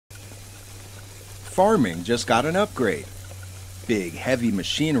Farming just got an upgrade. Big, heavy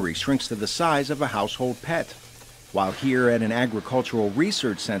machinery shrinks to the size of a household pet. While here at an agricultural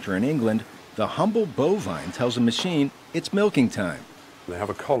research center in England, the humble bovine tells a machine it's milking time. They have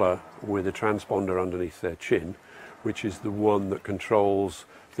a collar with a transponder underneath their chin, which is the one that controls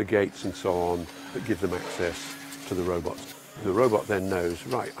the gates and so on that give them access to the robots. The robot then knows,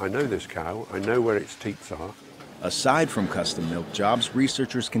 right, I know this cow, I know where its teats are. Aside from custom milk jobs,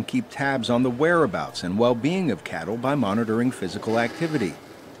 researchers can keep tabs on the whereabouts and well-being of cattle by monitoring physical activity.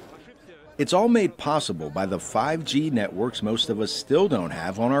 It's all made possible by the 5G networks most of us still don't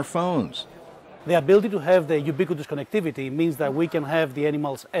have on our phones. The ability to have the ubiquitous connectivity means that we can have the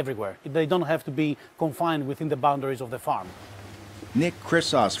animals everywhere. They don't have to be confined within the boundaries of the farm. Nick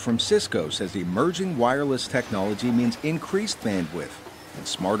Chrysos from Cisco says emerging wireless technology means increased bandwidth and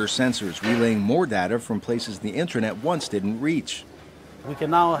smarter sensors relaying more data from places the internet once didn't reach. We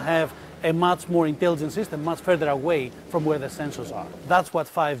can now have a much more intelligent system much further away from where the sensors are. That's what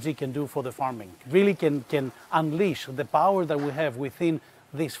 5G can do for the farming. It really can unleash the power that we have within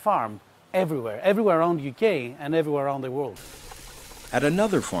this farm everywhere around UK and everywhere around the world. At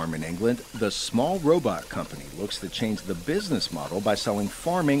another farm in England, the small robot company looks to change the business model by selling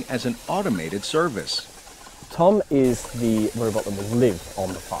farming as an automated service. Tom is the robot that will live on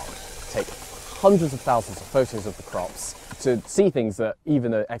the farm, take hundreds of thousands of photos of the crops to see things that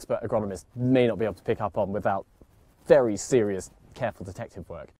even an expert agronomist may not be able to pick up on without very serious, careful detective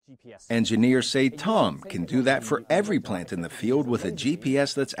work. Engineers say Tom can do that for every plant in the field with a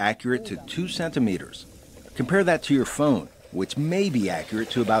GPS that's accurate to 2 centimeters. Compare that to your phone, which may be accurate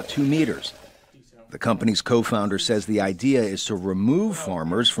to about 2 meters. The company's co-founder says the idea is to remove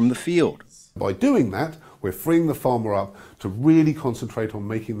farmers from the field. By doing that, we're freeing the farmer up to really concentrate on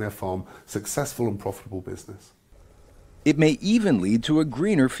making their farm successful and profitable business. It may even lead to a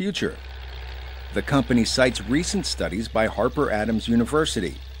greener future. The company cites recent studies by Harper Adams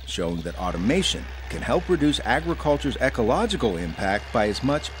University showing that automation can help reduce agriculture's ecological impact by as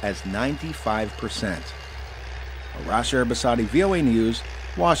much as 95%. Arash Arabasadi, VOA News,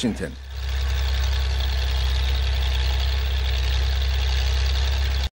 Washington.